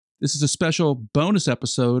This is a special bonus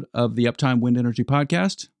episode of the Uptime Wind Energy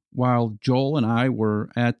Podcast. While Joel and I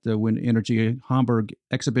were at the Wind Energy Hamburg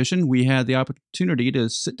exhibition, we had the opportunity to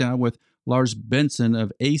sit down with Lars Benson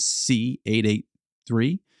of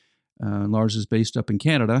AC883. Lars is based up in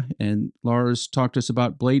Canada, and Lars talked to us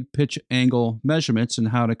about blade pitch angle measurements and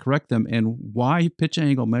how to correct them, and why pitch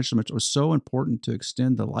angle measurements are so important to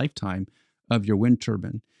extend the lifetime of your wind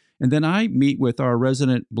turbine. And then I meet with our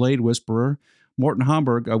resident blade whisperer, Morten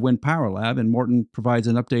Hamburg of Wind Power Lab, and Morten provides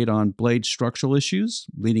an update on blade structural issues,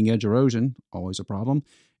 leading edge erosion, always a problem,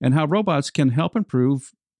 and how robots can help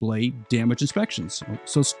improve blade damage inspections.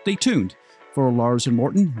 So stay tuned for Lars and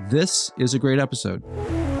Morten. This is a great episode.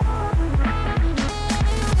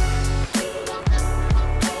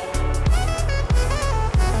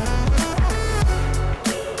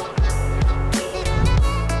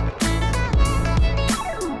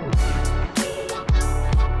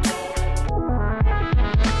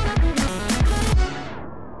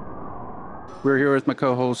 We're here with my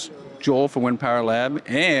co-host Joel from Wind Power Lab,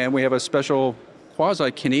 and we have a special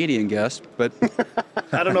quasi-Canadian guest, but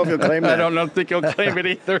I don't know if you'll claim that. I don't think he'll claim it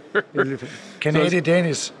either. Canadian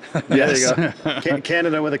Danish. Yes. There you go.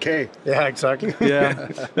 Canada with a K. Yeah, exactly. Yeah.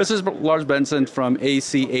 This is Lars Benson from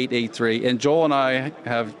AC883, and Joel and I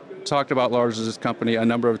have talked about Lars's company a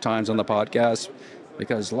number of times on the podcast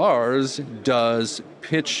because Lars does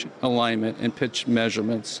pitch alignment and pitch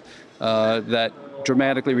measurements that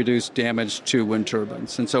dramatically reduce damage to wind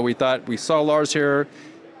turbines. And so we thought, we saw Lars here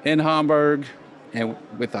in Hamburg, and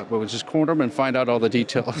we thought we'll just corner him and find out all the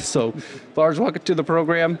details. So Lars, welcome to the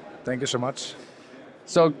program. Thank you so much.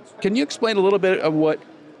 So can you explain a little bit of what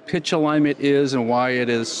pitch alignment is and why it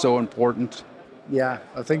is so important? Yeah,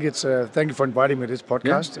 I think it's, thank you for inviting me to this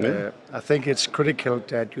podcast. Yeah. I think it's critical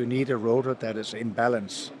that you need a rotor that is in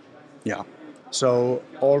balance. Yeah. So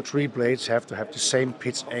all three blades have to have the same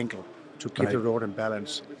pitch angle to keep the rotor in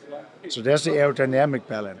balance. So there's the aerodynamic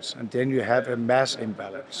balance, and then you have a mass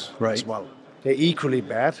imbalance as well. They're equally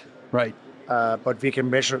bad, but we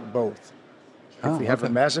can measure both. If we have a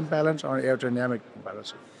mass imbalance or an aerodynamic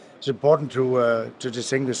imbalance. It's important to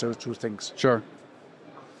distinguish those two things. Sure.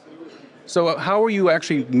 So how are you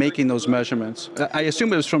actually making those measurements? I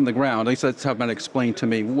assume it was from the ground. At least that's how it's been explained to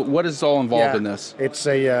me. What is all involved in this? It's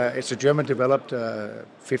a German-developed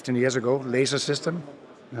 15 years ago laser system.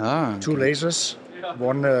 Two lasers,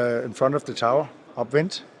 one in front of the tower,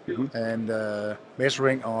 upwind, and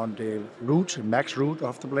measuring on the root, max root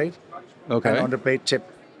of the blade, and on the blade tip.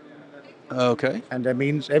 Okay. And that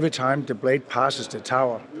means every time the blade passes the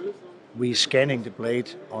tower, we're scanning the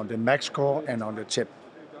blade on the max core and on the tip.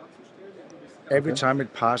 Every time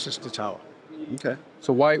it passes the tower. Okay.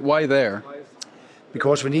 So why there?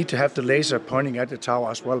 Because we need to have the laser pointing at the tower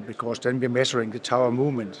as well, because then we're measuring the tower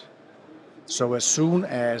movement. So as soon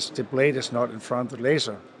as the blade is not in front of the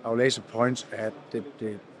laser, our laser points at the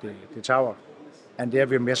tower. And there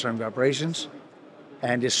we're measuring vibrations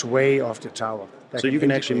and the sway of the tower. So you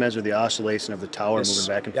can actually measure the oscillation of the tower moving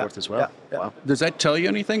back and forth as well? Yeah. Wow. Does that tell you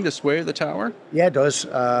anything, the sway of the tower? Yeah, it does.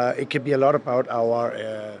 It can be a lot about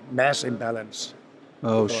our mass imbalance.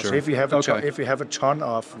 Oh, because sure. if you have a ton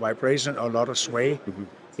of vibration or a lot of sway,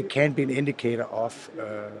 it can be an indicator of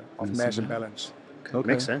mass imbalance. Okay.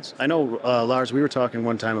 Makes sense. I know, Lars, we were talking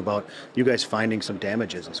one time about you guys finding some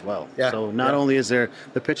damages as well. Yeah. So not only is there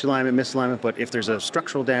the pitch alignment, misalignment, but if there's a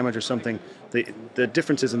structural damage or something, the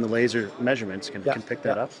differences in the laser measurements can pick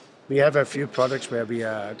that up. We have a few products where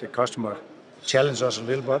the customer challenge us a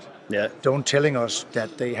little bit. Yeah. Don't telling us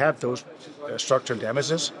that they have those structural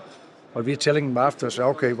damages, but we're telling them after,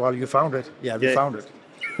 okay, well, you found it. Yeah, we found it.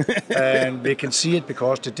 And we can see it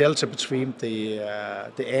because the delta between the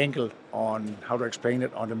angle on, how to explain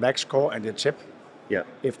it, on the max core and the tip,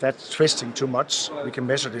 if that's twisting too much, we can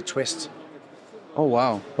measure the twist. Oh,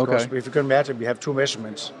 wow. Okay. Because if you can imagine, we have two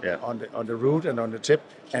measurements on the root and on the tip,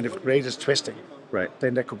 and if the blade is twisting,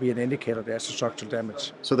 then that could be an indicator there's a structural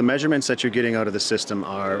damage. So the measurements that you're getting out of the system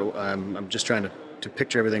are, I'm just trying to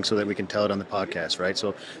picture everything so that we can tell it on the podcast, right?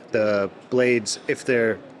 So the blades, if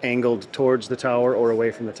they're angled towards the tower or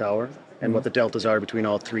away from the tower, and what the deltas are between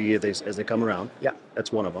all three as they come around. Yeah.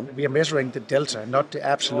 That's one of them. We are measuring the delta, not the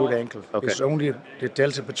absolute angle. Okay. It's only the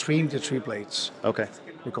delta between the three blades. Okay.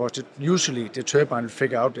 Because usually the turbine will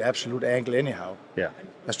figure out the absolute angle anyhow. Yeah.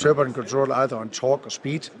 As turbine control either on torque or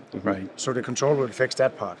speed. Right. So the control will fix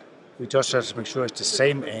that part. We just have to make sure it's the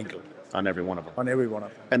same angle. On every one of them. On every one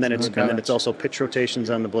of them. And then it's also pitch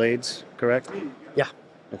rotations on the blades, correct? Yeah.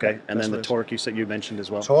 Okay. And then the torque you mentioned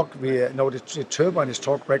as well. Torque, the turbine is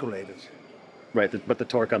torque regulated. Right, but the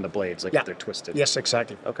torque on the blades, like if they're twisted. Yes,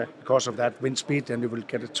 exactly. Okay. Because of that wind speed, then you will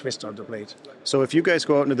get a twist on the blade. So if you guys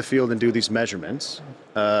go out into the field and do these measurements,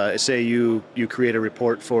 say you create a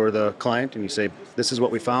report for the client and you say, this is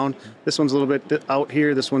what we found, this one's a little bit out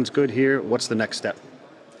here, this one's good here, what's the next step?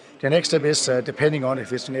 The next step is, depending on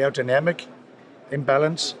if it's an aerodynamic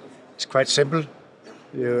imbalance, it's quite simple.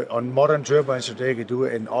 On modern turbines today, you do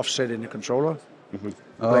an offset in the controller.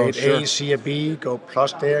 Blade A, C, or B, go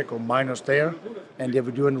plus there, go minus there, and they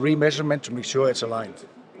will do a remeasurement to make sure it's aligned.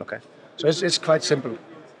 Okay. So it's quite simple.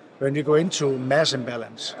 When you go into mass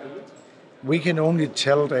imbalance, we can only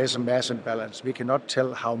tell there is a mass imbalance. We cannot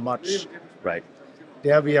tell how much. Right.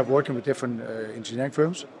 There we are working with different engineering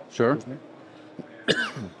firms. Sure.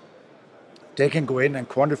 They can go in and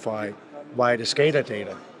quantify via the SCADA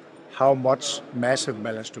data how much mass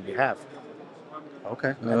imbalance do we have.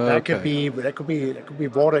 Okay. And that could be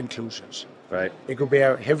water inclusions. Right. It could be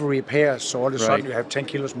a heavy repairs, so all of a sudden you have 10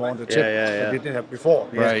 kilos more on the tip that we didn't have before.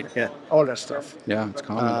 Right. Yeah. All that stuff. Yeah, it's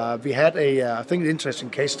common. We had I think, an interesting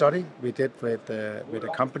case study we did with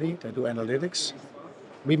a company that do analytics.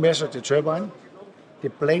 We measured the turbine. The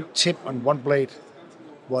blade tip on one blade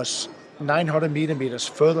was 900 millimeters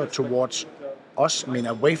further towards us, I mean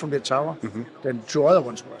away from the tower, than two other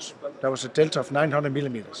ones was. There was a delta of 900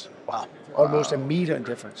 millimeters. Wow. Almost a meter in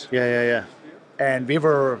difference. Yeah. And we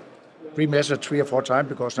were remeasured 3 or 4 times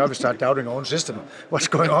because now we start doubting our own system. What's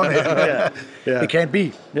going on here? It can't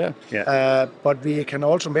be. Yeah. But we can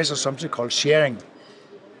also measure something called shearing.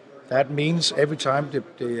 That means every time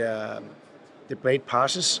the blade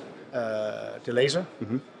passes the laser,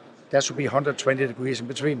 there should be 120 degrees in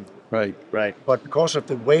between. Right. But because of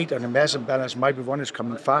the weight and the mass imbalance, maybe one is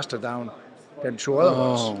coming faster down than two other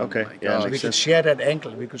ones. Okay. So we could share that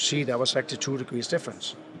angle. We could see there was actually 2 degrees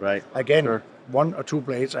difference. Right. Again, 1 or 2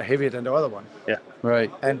 blades are heavier than the other one. Yeah.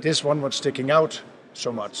 Right. And this one was sticking out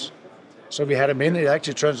so much. So we had a minute. It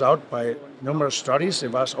actually turns out by numerous studies,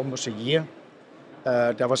 it was almost a year,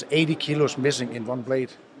 there was 80 kilos missing in one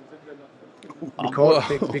blade.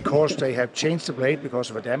 Because they have changed the blade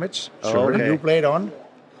because of a damage. Put a new blade on.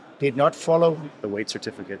 Did not follow the weight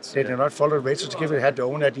certificates. They did not follow the weight certificate. They had their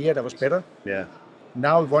own idea that was better. Yeah.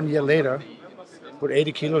 Now, 1 year later, put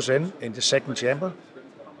 80 kilos in the second chamber.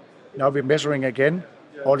 Now we're measuring again.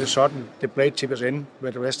 All of a sudden, the blade tip is in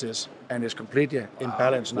where the rest is, and it's completely in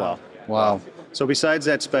balance now. Wow. So besides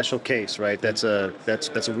that special case, right? That's a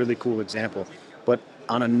really cool example. But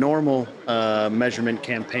on a normal measurement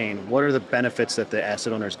campaign, what are the benefits that the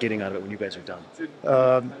asset owner is getting out of it when you guys are done?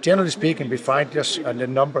 Generally speaking, we find just the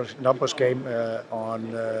numbers game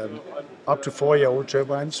on up to 4-year-old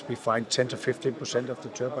turbines. We find 10 to 15% of the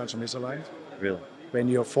turbines are misaligned. Really? When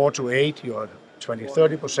you're 4 to 8, you're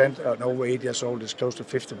 20-30%. And over 8 years old, it's close to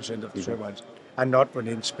 50% of the turbines, and not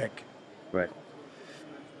within spec. Right.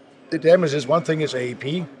 The damage is one thing is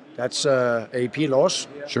AEP. That's AEP loss.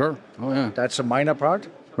 Sure. Oh, yeah. That's a minor part.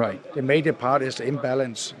 Right. The major part is the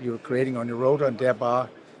imbalance you're creating on your rotor and thereby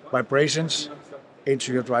vibrations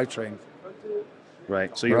into your drivetrain.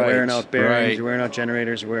 Right. So you're wearing out bearings, you're wearing out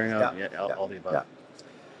generators, you're wearing out all the above. Yeah.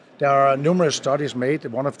 There are numerous studies made,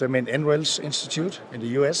 one of them in NREL's Institute in the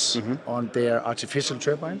US, on their artificial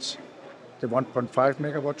turbines, the 1.5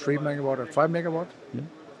 megawatt, 3 megawatt, and 5 megawatt. Yeah.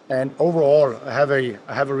 And overall, I have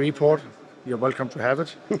a report. You're welcome to have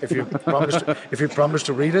it if you promise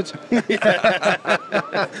to read it.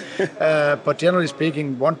 But generally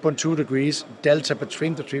speaking, 1.2 degrees delta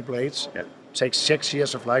between the 3 blades takes 6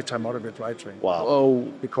 years of lifetime out of your drivetrain. Wow. Oh,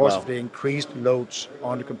 Because of the increased loads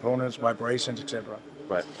on the components, vibrations, etc.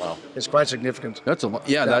 Right. Wow. It's quite significant. that's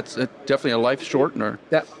that's definitely a life shortener.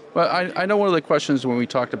 Yeah. Well, I know one of the questions when we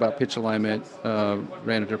talked about pitch alignment,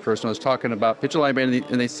 ran into a person I was talking about pitch alignment,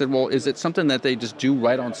 and they said, well, is it something that they just do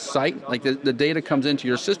right on site? Like the data comes into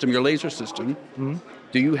your system, your laser system. Mm-hmm.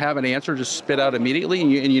 Do you have an answer just spit out immediately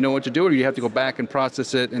and you know what to do, or do you have to go back and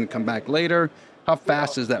process it and come back later? How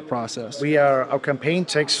fast is that process? Our campaign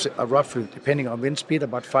takes roughly, depending on wind speed,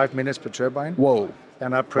 about 5 minutes per turbine. Whoa.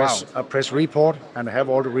 And I press report and I have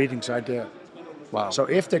all the readings right there. Wow. So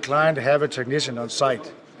if the client have a technician on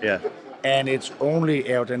site, and it's only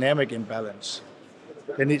aerodynamic imbalance,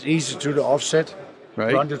 then it's easy to do the offset,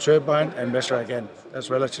 run the turbine, and measure again. That's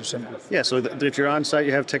relatively simple. Yeah, so if you're on site,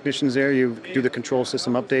 you have technicians there, you do the control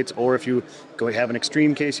system updates, or if you have an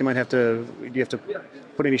extreme case, you have to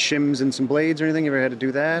put any shims in some blades or anything? You ever had to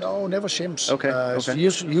do that? No, never shims. Okay.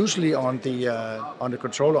 It's usually on the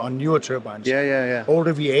controller on newer turbines. Yeah.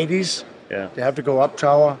 Older V80s, they have to go up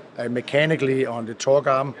tower mechanically on the torque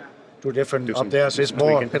arm. Do different up there, so it's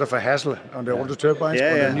more a bit of a hassle on the older turbines,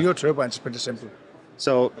 but the newer turbines is pretty simple.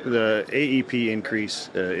 So the AEP increase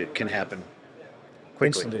it can happen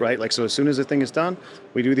quickly, Instantly. right? Like, so as soon as the thing is done,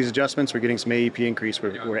 we do these adjustments. We're getting some AEP increase.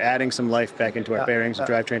 We're adding some life back into our bearings and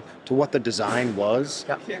drivetrain to what the design was.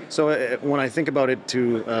 Yeah. So when I think about it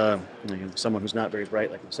to someone who's not very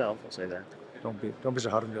bright like myself, I'll say that. Don't be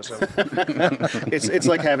so hard on yourself. It's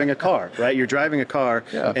like having a car, right? You're driving a car,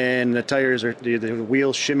 and the tires are the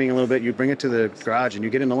wheels shimming a little bit. You bring it to the garage and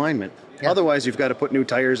you get in alignment. Yeah. Otherwise, you've got to put new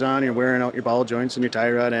tires on. You're wearing out your ball joints and your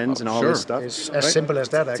tie rod ends and all this stuff. It's as simple as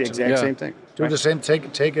that, actually. It's the exact same thing. Do the same.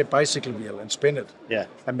 Take a bicycle wheel and spin it. Yeah.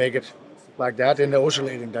 And make it like that, and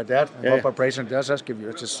oscillating like that. And what vibration does that give you?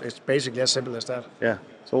 It's basically as simple as that. Yeah.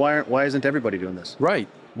 So why isn't everybody doing this? Right.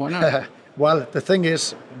 Why not? Well, the thing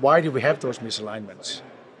is, why do we have those misalignments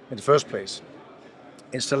in the first place?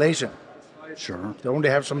 Installation. Sure. They only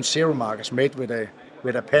have some zero markers made with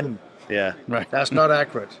a pen. Yeah. Right. That's not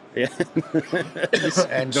accurate. Yeah.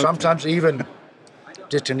 And sometimes even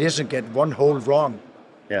the technician get one hole wrong.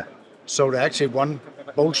 Yeah. So they actually one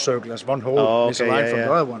bolt circle has one hole misaligned from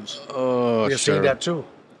the other ones. Oh, We've seen that too.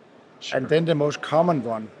 And then the most common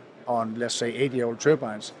one on, let's say, 80-year-old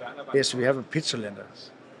turbines is we have a pitch cylinder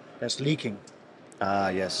that's leaking.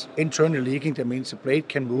 Yes. Internal leaking, that means the blade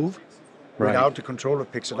can move without the controller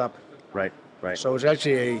picks it up. Right. Right. So it's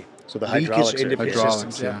actually So the leakage hydraulics in the are- pitch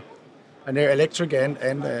Hydraulics, systems. yeah. And they're electric and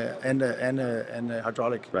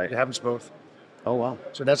hydraulic. Right. It happens both. Oh wow.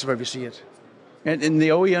 So that's where we see it. And the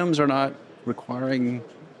OEMs are not requiring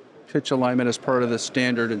pitch alignment as part of the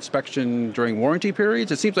standard inspection during warranty periods?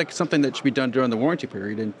 It seems like something that should be done during the warranty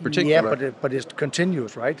period in particular. Yeah, but it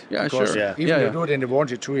continues, right? Yeah, Because sure. Yeah. Even if you do it in the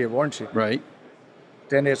warranty, 2-year warranty, Right,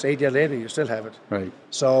 then it's 8 years later, you still have it. right.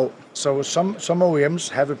 So some OEMs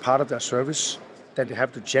have a part of their service that you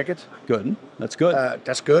have to check it. Good. That's good.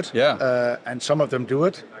 That's good. Yeah. And some of them do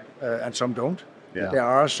it, and some don't. Yeah. There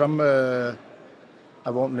are some, I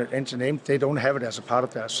won't mention names, they don't have it as a part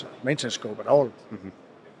of their maintenance scope at all. Mm-hmm.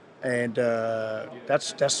 And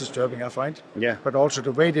that's disturbing, I find. Yeah. But also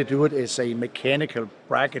the way they do it is a mechanical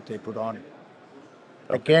bracket they put on.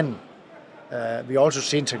 Again, we also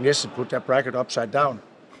seen technicians put that bracket upside down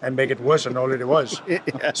and make it worse than all it was.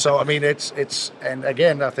 So I mean, it's and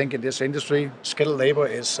again, I think in this industry, skilled labor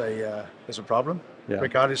is a problem, Yeah.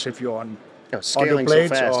 regardless if you're on Scaling the so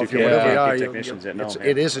blades fast, or you if you can't whatever get you are, technicians that know.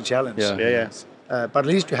 it is a challenge. Yeah. Yeah. But at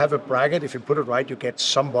least you have a bracket. If you put it right, you get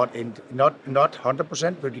somewhat in, not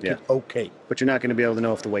 100%, but you get okay. But you're not going to be able to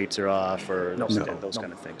know if the weights are off or those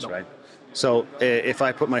kind of things, right? So if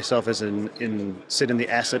I put myself as sit in the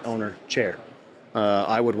asset owner chair,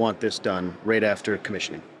 I would want this done right after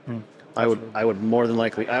commissioning. I would more than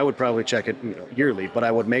likely, I would probably check it yearly, but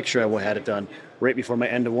I would make sure I had it done right before my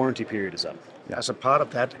end of warranty period is up. As a part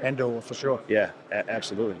of that handover, for sure. Yeah,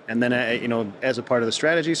 absolutely. And then, as a part of the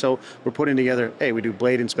strategy, so we're putting together, hey, we do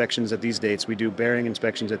blade inspections at these dates. We do bearing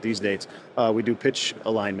inspections at these dates. We do pitch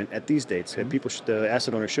alignment at these dates. And the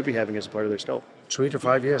asset owner should be having as a part of their scope. 3 to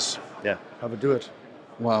 5 years, Yeah. I would do it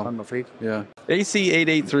Wow. on my feet. Yeah.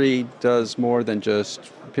 AC883 does more than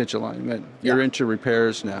just pitch alignment. You're Yeah. into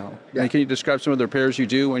repairs now. Yeah. And can you describe some of the repairs you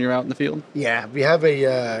do when you're out in the field? Yeah, we have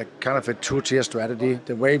a kind of a two-tier strategy.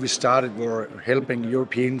 The way we started, we're helping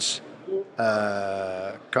Europeans,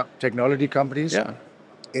 technology companies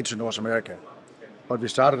into North America. But we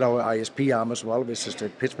started our ISP arm as well, which is the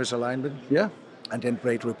pitch misalignment, Yeah. and then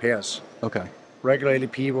blade repairs. Okay. Regular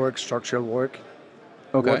LEP work, structural work,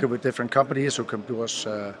 Okay. working with different companies who come to us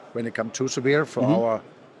when it comes to severe for our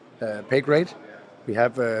pay grade. We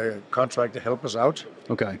have a contract to help us out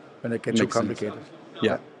Okay. when it gets too Makes sense. complicated.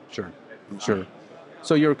 Yeah. Sure.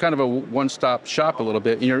 So you're kind of a one-stop shop a little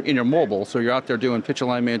bit. You're mobile, so you're out there doing pitch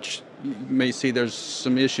alignment. You may see there's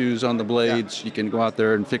some issues on the blades. You can go out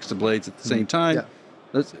there and fix the blades at the same time.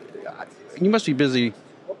 Yeah. You must be busy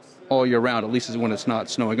all year round, at least when it's not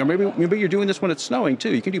snowing. Or maybe you're doing this when it's snowing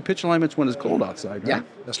too. You can do pitch alignments when it's cold outside, right?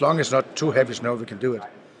 Yeah, as long as it's not too heavy snow, we can do it.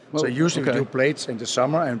 So usually we okay. do blades in the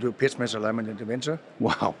summer and do pitch misalignment in the winter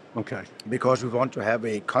Wow. Okay. because we want to have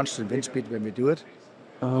a constant wind speed when we do it.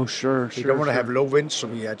 Oh, sure. We don't want to have low winds, so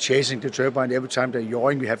we are chasing the turbine. Every time they're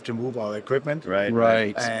yawing, we have to move our equipment.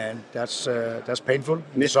 Right. And that's painful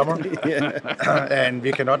in the summer. And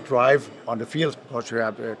we cannot drive on the field because we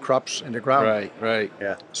have crops in the ground. Right.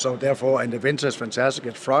 Yeah. So therefore, in the winter, it's fantastic.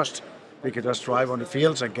 It's frost. We can just drive on the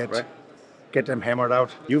fields and get them hammered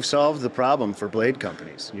out. You've solved the problem for blade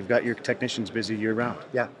companies. You've got your technicians busy year round,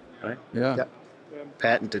 Yeah. right? Yeah. Yeah.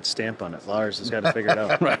 Patented stamp on it. Lars has got to figure it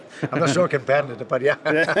out. Right. I'm not sure I can patent it, but yeah.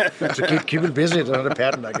 So keep it busy, it's another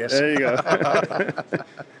patent, I guess. There you go.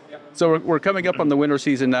 So we're coming up on the winter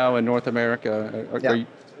season now in North America. Yeah.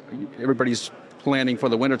 Everybody's planning for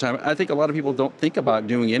the wintertime. I think a lot of people don't think about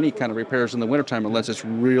doing any kind of repairs in the wintertime unless it's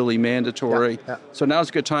really mandatory. Yeah. So now's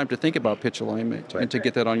a good time to think about pitch alignment and to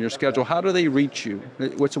get that on your schedule. How do they reach you?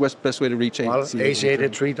 What's the best way to reach Well,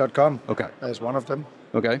 ac83.com Okay. is one of them.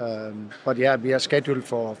 Okay. But yeah, we are scheduled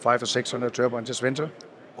for 500 or 600 turbines this winter.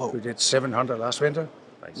 Whoa. We did 700 last winter.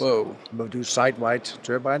 Nice. Whoa. We'll do site-wide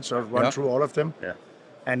turbines, so run Yeah. through all of them. Yeah.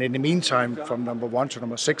 And in the meantime, from number 1 to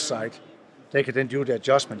number 6 site, they can then do the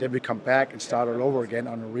adjustment. Then we come back and start all over again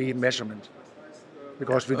on a re-measurement.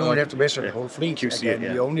 Because we don't have to measure the whole fleet QC again.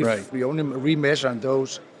 it, yeah. We only re-measure on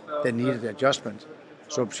those that needed the adjustment.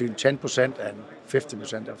 So between 10% and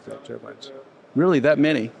 50% of the turbines. Really, that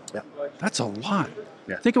many? Yeah. That's a lot.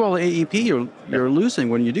 Yeah. Think of all the AEP you're losing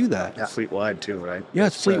when you do that. Yeah. Fleet wide too, right? Yeah,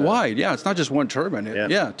 it's fleet wide. Yeah, it's not just one turbine.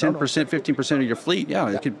 Yeah. 10%, 15% of your fleet. Yeah,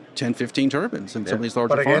 it could 10, 15 turbines in some of these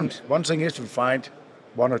larger But again, farms. one thing is to find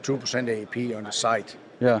 1 or 2% AEP on the site.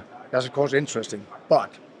 Yeah. That's of course interesting, but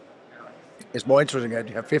it's more interesting that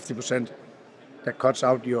you have 50% that cuts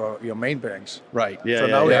out your main bearings. Right. Yeah, So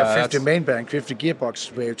now we have 50 that's- main bearings, 50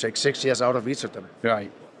 gearbox, where you take 6 years out of each of them.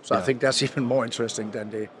 Right. So I Yeah. think that's even more interesting than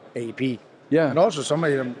the AEP. Yeah. And also some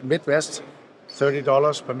of the Midwest,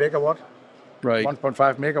 $30 per megawatt, Right.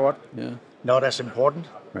 1.5 megawatt, Yeah. not as important.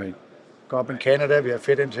 Right. Go up in Canada, we have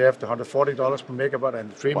fit into have the $140 per megawatt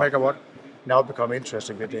and 3 megawatt. Now become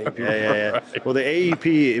interesting with the AEP. Yeah. Well, the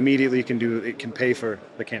AEP immediately can pay for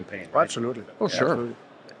the campaign. Right? Absolutely. Oh, sure. Absolutely.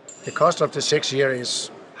 The cost of the 6 year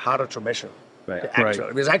is harder to measure. Right. The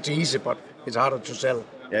actual, It's actually easy, but it's harder to sell.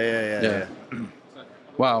 Yeah.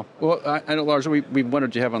 Wow. Well, I know, Lars, we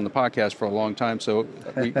wanted to have on the podcast for a long time, so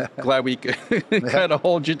we're glad we could kind of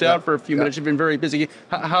hold you down for a few minutes. You've been very busy.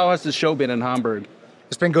 How has the show been in Hamburg?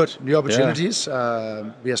 It's been good. New opportunities.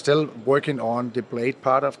 We are still working on the blade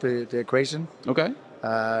part of the equation. Okay.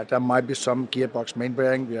 There might be some gearbox main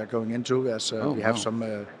bearing we are going into as we have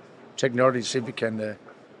some technology, see if we can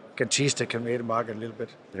tease the Canadian market a little bit.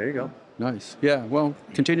 There you go. Nice. Yeah. Well,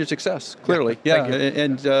 continued success, clearly. Thank Yeah. you.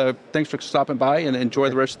 And thanks for stopping by and enjoy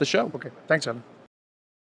the rest of the show. Okay, thanks, Alan.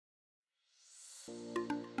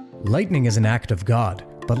 Lightning is an act of God,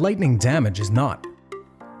 but lightning damage is not.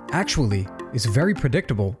 Actually, it's very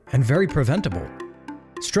predictable and very preventable.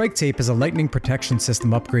 Strike Tape is a lightning protection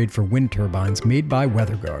system upgrade for wind turbines made by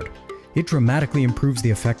WeatherGuard. It dramatically improves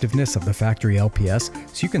the effectiveness of the factory LPS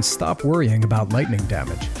so you can stop worrying about lightning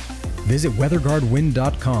damage. Visit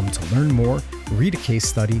weatherguardwind.com to learn more, read a case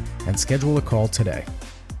study, and schedule a call today.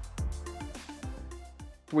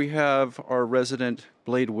 We have our resident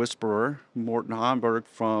blade whisperer, Morten Hamburg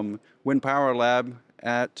from Wind Power Lab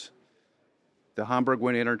at the Hamburg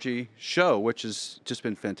Wind Energy Show, which has just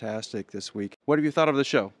been fantastic this week. What have you thought of the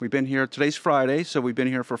show? We've been here, today's Friday, so we've been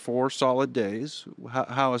here for 4 solid days.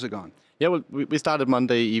 How has it gone? Yeah, well, we started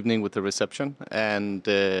Monday evening with the reception, and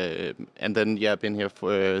then been here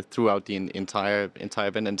for throughout the entire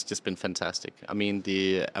event, and it's just been fantastic. I mean,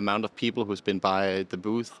 the amount of people who's been by the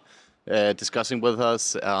booth, discussing with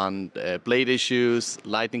us on blade issues,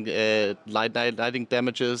 lighting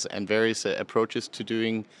damages, and various approaches to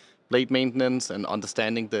doing blade maintenance and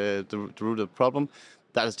understanding the root of the problem.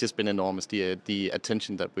 That has just been enormous. The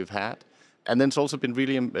attention that we've had. And then it's also been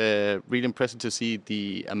really impressive to see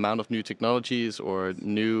the amount of new technologies or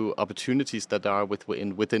new opportunities that are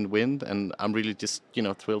within wind. And I'm really just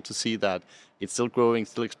thrilled to see that it's still growing,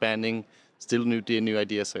 still expanding, still new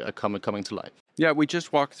ideas are coming to life. Yeah, we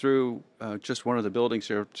just walked through just one of the buildings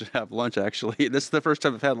here to have lunch, actually. This is the first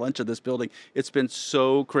time I've had lunch at this building. It's been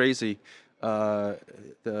so crazy. The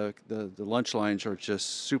lunch lines are just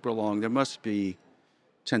super long. There must be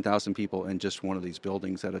 10,000 people in just one of these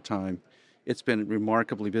buildings at a time. It's been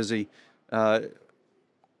remarkably busy.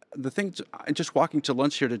 The thing, just walking to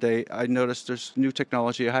lunch here today, I noticed there's new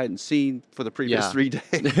technology I hadn't seen for the previous 3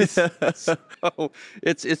 days. So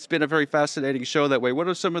it's been a very fascinating show that way. What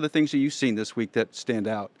are some of the things that you've seen this week that stand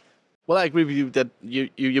out? Well, I agree with you that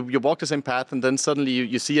you walk the same path, and then suddenly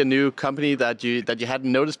you see a new company that you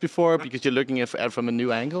hadn't noticed before because you're looking at it from a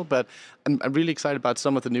new angle. But I'm really excited about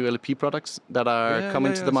some of the new LP products that are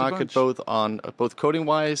coming to the market, both coating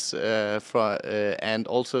wise, and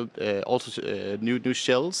also new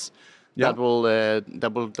shells that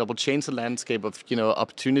will change the landscape of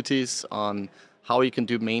opportunities on how you can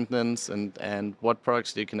do maintenance and what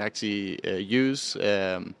products you can actually use.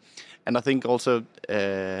 And I think also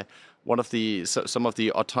some of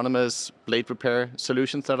the autonomous blade repair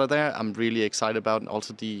solutions that are there, I'm really excited about, and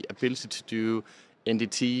also the ability to do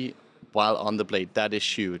NDT while on the blade. That is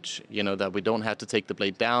huge. That we don't have to take the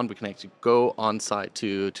blade down. We can actually go on site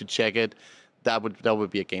to check it. that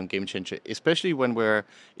would be a game changer, especially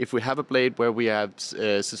if we have a blade where we have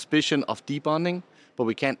suspicion of debonding, but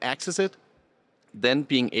we can't access it. Then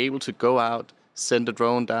being able to go out, send a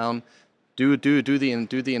drone down, do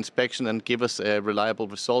the inspection, and give us a reliable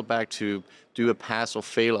result back to do a pass or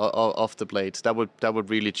fail of the blades. That would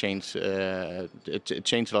really change a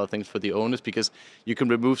lot of things for the owners, because you can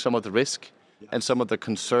remove some of the risk and some of the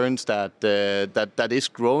concerns that is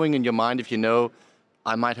growing in your mind if you know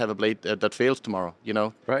I might have a blade that fails tomorrow. You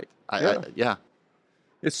know, right? Yeah.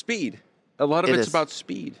 It's speed. A lot of it's about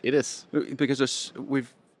speed. It is, because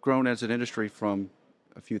we've grown as an industry from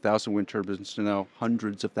a few thousand wind turbines to now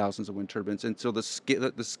hundreds of thousands of wind turbines, and so the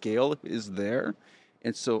scale is there,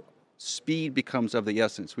 and so speed becomes of the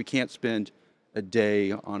essence. We can't spend a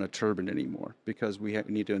day on a turbine anymore because we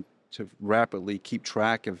need to rapidly keep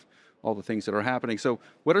track of all the things that are happening. So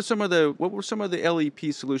what were some of the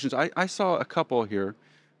LEP solutions? I saw a couple here.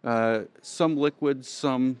 Some liquid,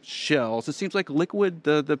 some shells. It seems like liquid,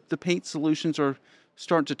 the paint solutions are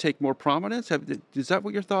starting to take more prominence. Is that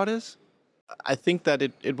what your thought is? I think that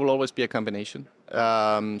it will always be a combination.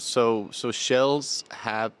 So shells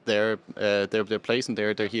have their place, and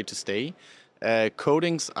they're here to stay.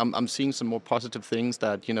 Coatings, I'm seeing some more positive things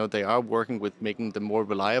that they are working with making them more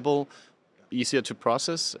reliable, easier to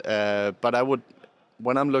process. But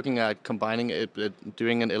when I'm looking at combining it,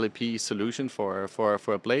 doing an LEP solution for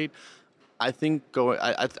a blade, I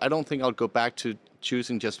don't think I'll go back to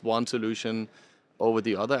choosing just one solution over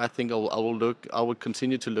the other. I think I will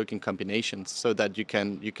continue to look in combinations so that you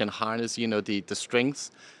can harness the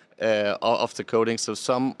strengths of the coating. So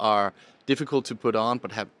some are difficult to put on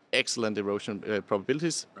but have excellent erosion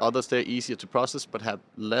probabilities. Right. Others, they're easier to process but have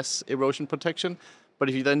less erosion protection. But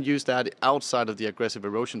if you then use that outside of the aggressive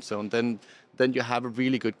erosion zone, then you have a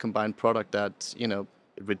really good combined product that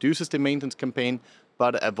reduces the maintenance campaign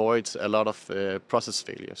but avoids a lot of process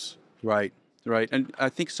failures. Right. And I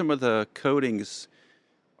think some of the coatings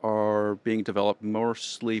are being developed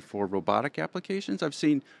mostly for robotic applications. I've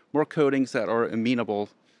seen more coatings that are amenable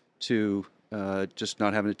to just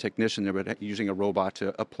not having a technician there, but using a robot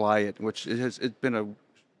to apply it, which it's been a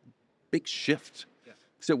big shift.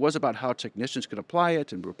 Because it was about how technicians could apply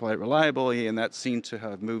it and apply it reliably, and that seemed to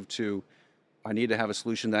have moved to, I need to have a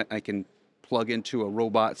solution that I can plug into a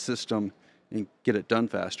robot system and get it done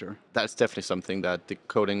faster. That's definitely something that the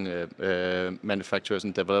coating manufacturers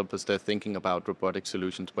and developers, they're thinking about robotic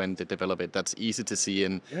solutions when they develop it. That's easy to see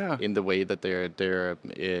in the way that they're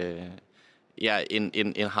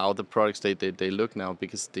in how the products they look now,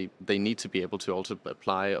 because they need to be able to also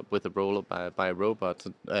apply with a roller by a robot,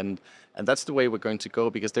 and that's the way we're going to go,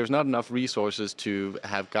 because there's not enough resources to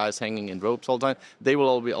have guys hanging in ropes all the time. They will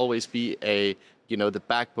always be the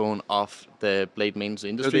backbone of the blade maintenance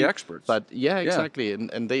industry. They're the experts. But exactly,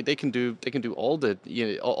 and they can do all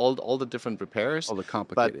the all the different repairs. All the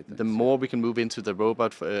complicated things. The more we can move into the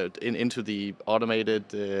robot, into the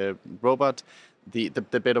automated robot, the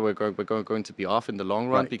better we're going to be off in the long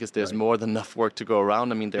run, because there's more than enough work to go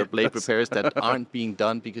around. I mean, there are blade repairs that aren't being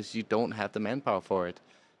done because you don't have the manpower for it.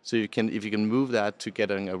 So if you can move that to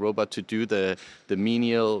getting a robot to do the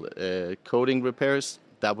menial coating repairs,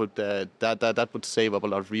 that would save up a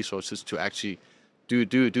lot of resources to actually do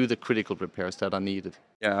the critical repairs that are needed.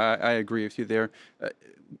 Yeah, I agree with you there.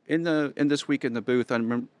 In this week in the booth, I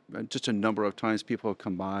remember just a number of times people have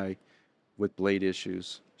come by with blade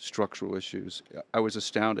issues, structural issues. I was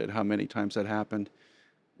astounded how many times that happened.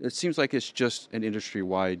 It seems like it's just an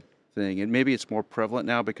industry-wide thing, and maybe it's more prevalent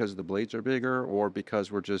now because the blades are bigger, or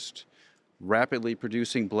because we're just rapidly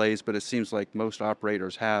producing blades, but it seems like most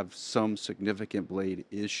operators have some significant blade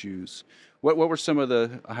issues. What were some of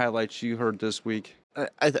the highlights you heard this week?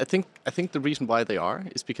 I think the reason why they are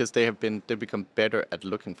is because they've become better at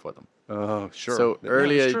looking for them. Oh, sure. So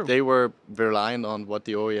earlier they were relying on what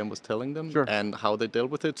the OEM was telling them and how they dealt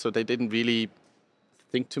with it, so they didn't really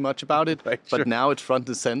think too much about it. Right, but now it's front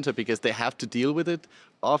and center because they have to deal with it,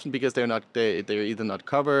 often because they're either not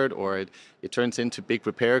covered, or it turns into big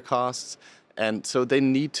repair costs. And so they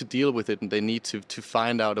need to deal with it, and they need to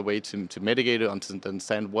find out a way to mitigate it and to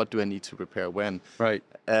understand what do I need to repair when. Right.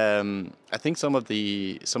 I think some of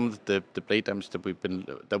the blade damage that we've been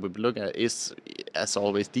looking at is, as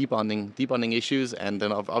always, debonding issues, and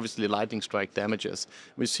then obviously lightning strike damages.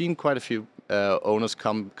 We've seen quite a few owners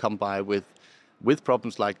come by with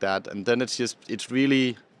problems like that, and then it's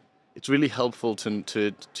really helpful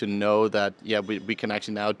to know that we can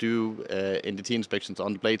actually now do NDT inspections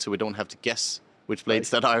on the blade, so we don't have to guess which blades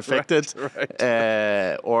that are affected,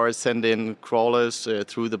 or send in crawlers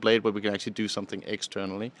through the blade where we can actually do something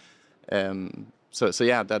externally. So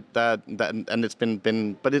yeah, that and it's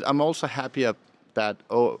been but I'm also happy that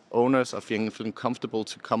owners are feeling comfortable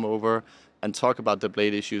to come over and talk about the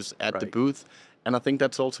blade issues at the booth. And I think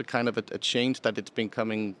that's also kind of a change, that it's been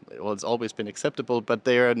coming, well, it's always been acceptable, but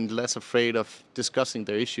they are less afraid of discussing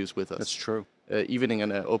their issues with us. That's true. Even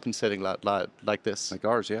in an open setting like this. Like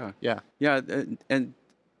ours, yeah. Yeah. Yeah, and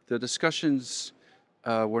the discussions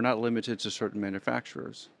were not limited to certain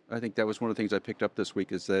manufacturers. I think that was one of the things I picked up this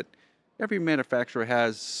week, is that every manufacturer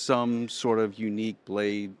has some sort of unique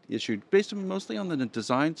blade issue, based mostly on the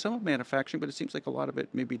design, some of manufacturing, but it seems like a lot of it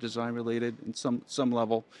may be design related in some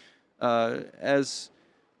level. And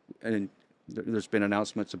there's been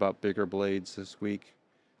announcements about bigger blades this week.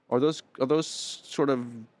 Are those sort of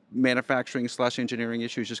manufacturing/engineering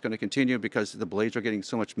issues just going to continue because the blades are getting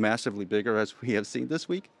so much massively bigger, as we have seen this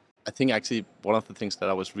week? I think actually one of the things that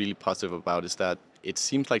I was really positive about is that it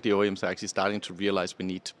seems like the OEMs are actually starting to realize we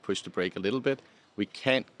need to push the brake a little bit. We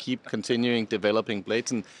can't keep continuing developing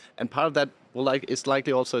blades, and part of that it's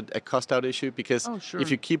likely also a cost out issue, because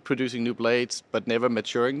if you keep producing new blades but never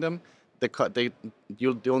maturing them,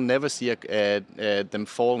 you'll never see them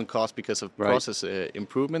fall in cost because of process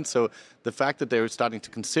improvement. So the fact that they're starting to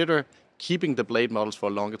consider keeping the blade models for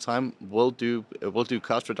a longer time will do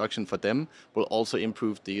cost reduction for them, will also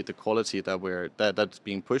improve the quality that's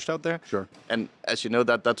being pushed out there. Sure. And as you know,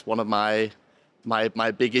 that's one of my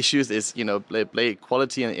big issues is, blade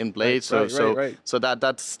quality in blades. Right. So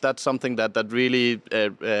that's something that really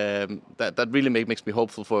that really makes me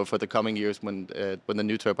hopeful for the coming years when the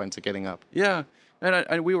new turbines are getting up. Yeah.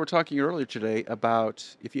 And we were talking earlier today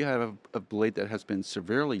about if you have a blade that has been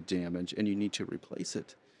severely damaged and you need to replace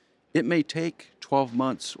it, it may take 12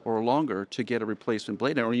 months or longer to get a replacement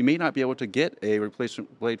blade, or you may not be able to get a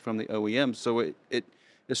replacement blade from the OEM. So it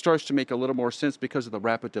starts to make a little more sense because of the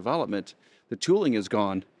rapid development. The tooling is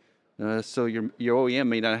gone. So your OEM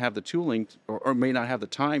may not have the tooling or may not have the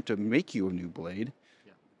time to make you a new blade.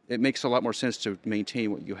 Yeah. It makes a lot more sense to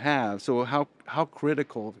maintain what you have. So how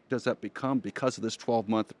critical does that become because of this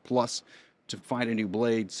 12-month plus to find a new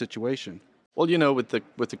blade situation? Well, with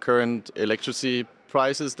the current electricity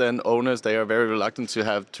prices, then owners, they are very reluctant to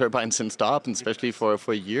have turbines in stop, and especially for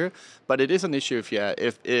a year. But it is an issue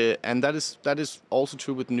and that is also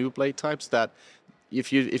true with new blade types, that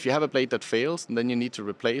if you have a blade that fails and then you need to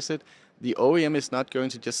replace it, the OEM is not going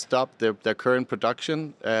to just stop their current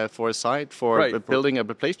production for a site for building a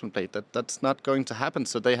replacement blade. That's not going to happen.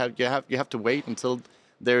 So you have to wait until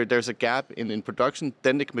there's a gap in production,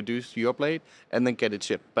 then they can produce your blade and then get it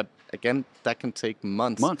shipped. But again, that can take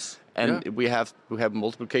months. And we have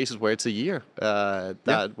multiple cases where it's a year of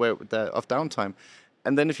downtime.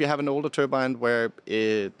 And then if you have an older turbine where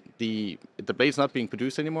the blade's not being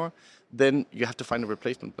produced anymore, then you have to find a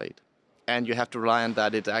replacement blade, and you have to rely on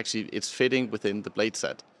that it's fitting within the blade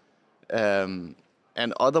set.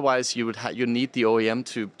 And otherwise, you need the OEM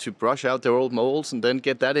to brush out their old molds and then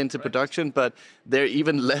get that into production. But they're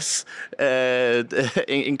even less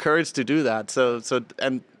encouraged to do that. So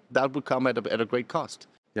and that would come at a great cost.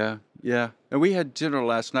 Yeah. And we had dinner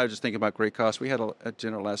last night. I was just thinking about great cost. We had a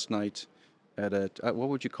dinner last night at what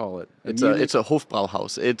would you call it? It's a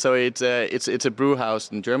Hofbrauhaus. It's a brew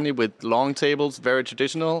house in Germany with long tables, very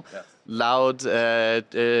traditional. Yeah. Loud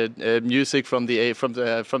music from the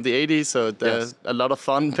 80s, so there's a lot of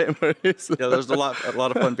fun memories. Yeah, there's a lot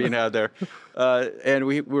of fun being had there. And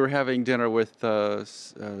we were having dinner with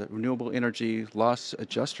renewable energy loss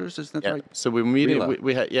adjusters, isn't that right? So we're meeting.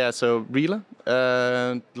 We had so Rela,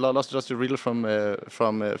 loss adjuster Rela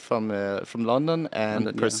from London,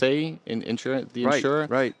 and Per Se the insurer,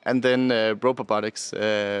 right, and then Robotics,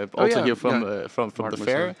 also here from the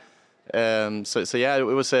fair. So yeah, it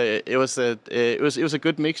was a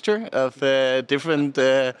good mixture of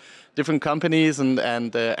different companies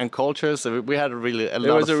and cultures. So we had a lot of fun.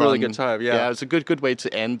 It was a really good time. Yeah, it was a good way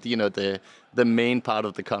to end the main part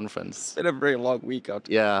of the conference. It's been a very long week.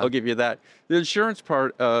 I'll give you that. The insurance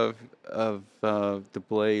part of the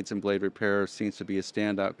blades and blade repair seems to be a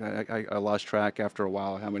standout. I lost track after a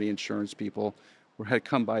while how many insurance people had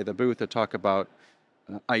come by the booth to talk about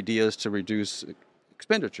ideas to reduce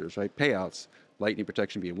expenditures, right? Payouts, lightning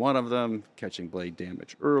protection being one of them, catching blade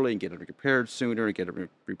damage early and get it repaired sooner and get it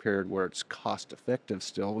repaired where it's cost effective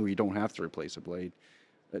still, where you don't have to replace a blade.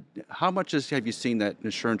 How much have you seen that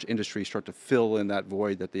insurance industry start to fill in that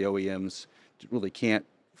void that the OEMs really can't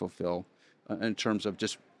fulfill in terms of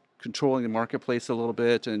just controlling the marketplace a little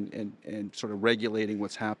bit and sort of regulating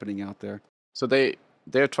what's happening out there? So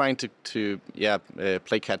they're trying to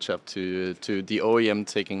play catch up to the OEM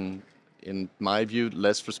taking, in my view,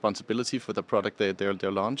 less responsibility for the product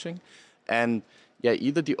they're launching. And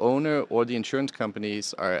either the owner or the insurance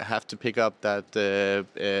companies have to pick up that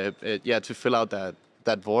to fill out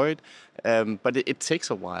that void, but it takes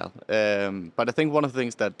a while. But I think one of the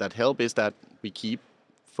things that help is that we keep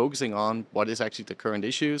focusing on what is actually the current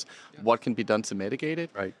issues, what can be done to mitigate it,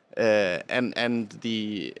 right? And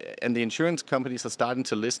the insurance companies are starting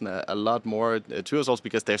to listen a lot more to us also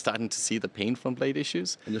because they're starting to see the pain from blade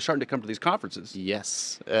issues, and they're starting to come to these conferences.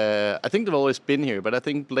 Yes, I think they've always been here, but I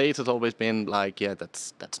think blades has always been like,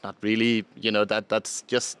 that's not really, that's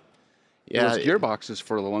just. Yeah, it was gearboxes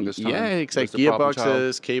for the longest time. Yeah, exactly.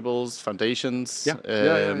 Gearboxes, cables, foundations.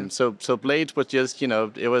 Yeah. So blades was just,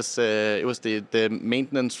 it was the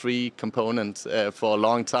maintenance-free component for a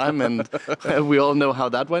long time, and we all know how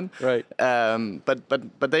that went. Right.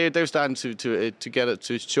 But they're starting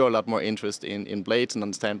to show a lot more interest in blades and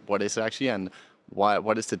understand what is actually and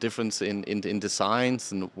what is the difference in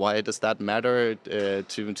designs and why does that matter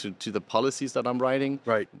to the policies that I'm writing?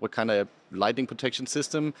 Right. What kind of lighting protection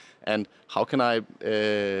system, and how can I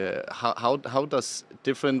how does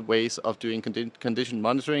different ways of doing condition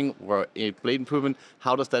monitoring or a blade improvement,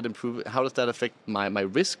 how does that affect my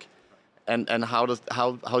risk, and how does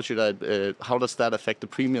that affect the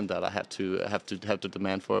premium that I have to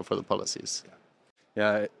demand for the policies?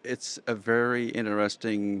 Yeah, it's a very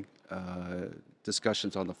interesting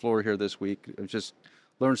discussions on the floor here this week. I've just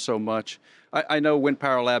learned so much. I know Wind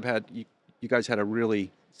Power Lab you guys had a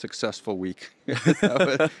really successful week.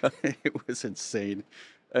 It was insane,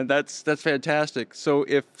 and that's fantastic. So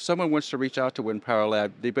if someone wants to reach out to Wind Power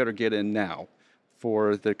Lab, they better get in now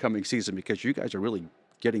for the coming season because you guys are really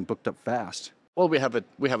getting booked up fast. Well, we have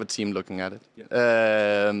a team looking at it.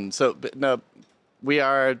 Yeah. We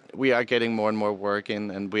are getting more and more work in,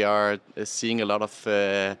 and we are seeing a lot of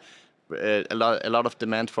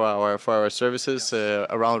demand for our services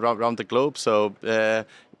around the globe. So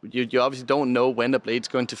you obviously don't know when a blade's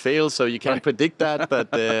going to fail, so you can't predict that.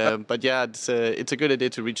 But yeah, it's a good idea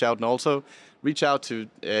to reach out, and also reach out to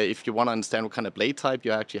if you want to understand what kind of blade type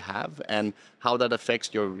you actually have and how that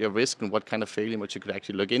affects your risk and what kind of failure which you could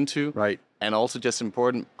actually look into. Right. And also just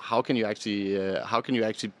important, how can you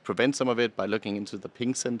actually prevent some of it by looking into the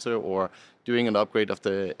ping sensor or doing an upgrade of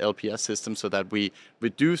the LPS system so that we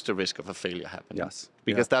reduce the risk of a failure happening. Yes.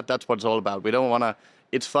 Because that's what it's all about. We don't want to.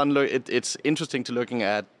 It's fun. It's interesting to looking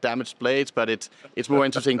at damaged blades, but it's more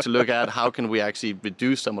interesting to look at how can we actually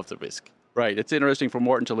reduce some of the risk. Right. It's interesting for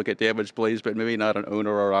Morten to look at damaged blades, but maybe not an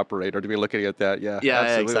owner or operator to be looking at that. Yeah. Yeah.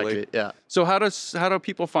 Absolutely. Exactly. Yeah. So how do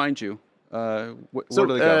people find you? Where do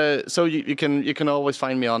they go? So you can always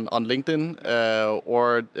find me on LinkedIn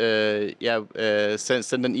or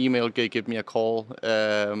send an email, give me a call,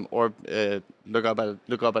 or look up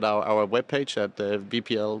at our webpage at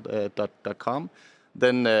vpl.com.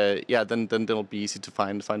 Then it'll be easy to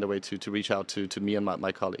find a way to reach out to me and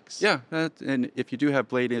my colleagues. Yeah, and if you do have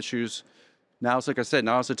blade issues, now's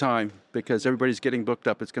the time because everybody's getting booked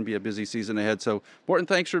up. It's going to be a busy season ahead. So, Morten,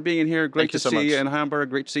 thanks for being here. Great to see you in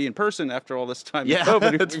Hamburg. Great to see you in person after all this time. Yeah,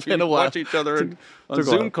 it's been a while. Watch each other on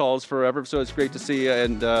Zoom calls forever. So it's great to see you.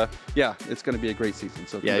 And it's going to be a great season.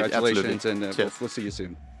 So congratulations, and we'll see you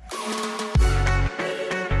soon.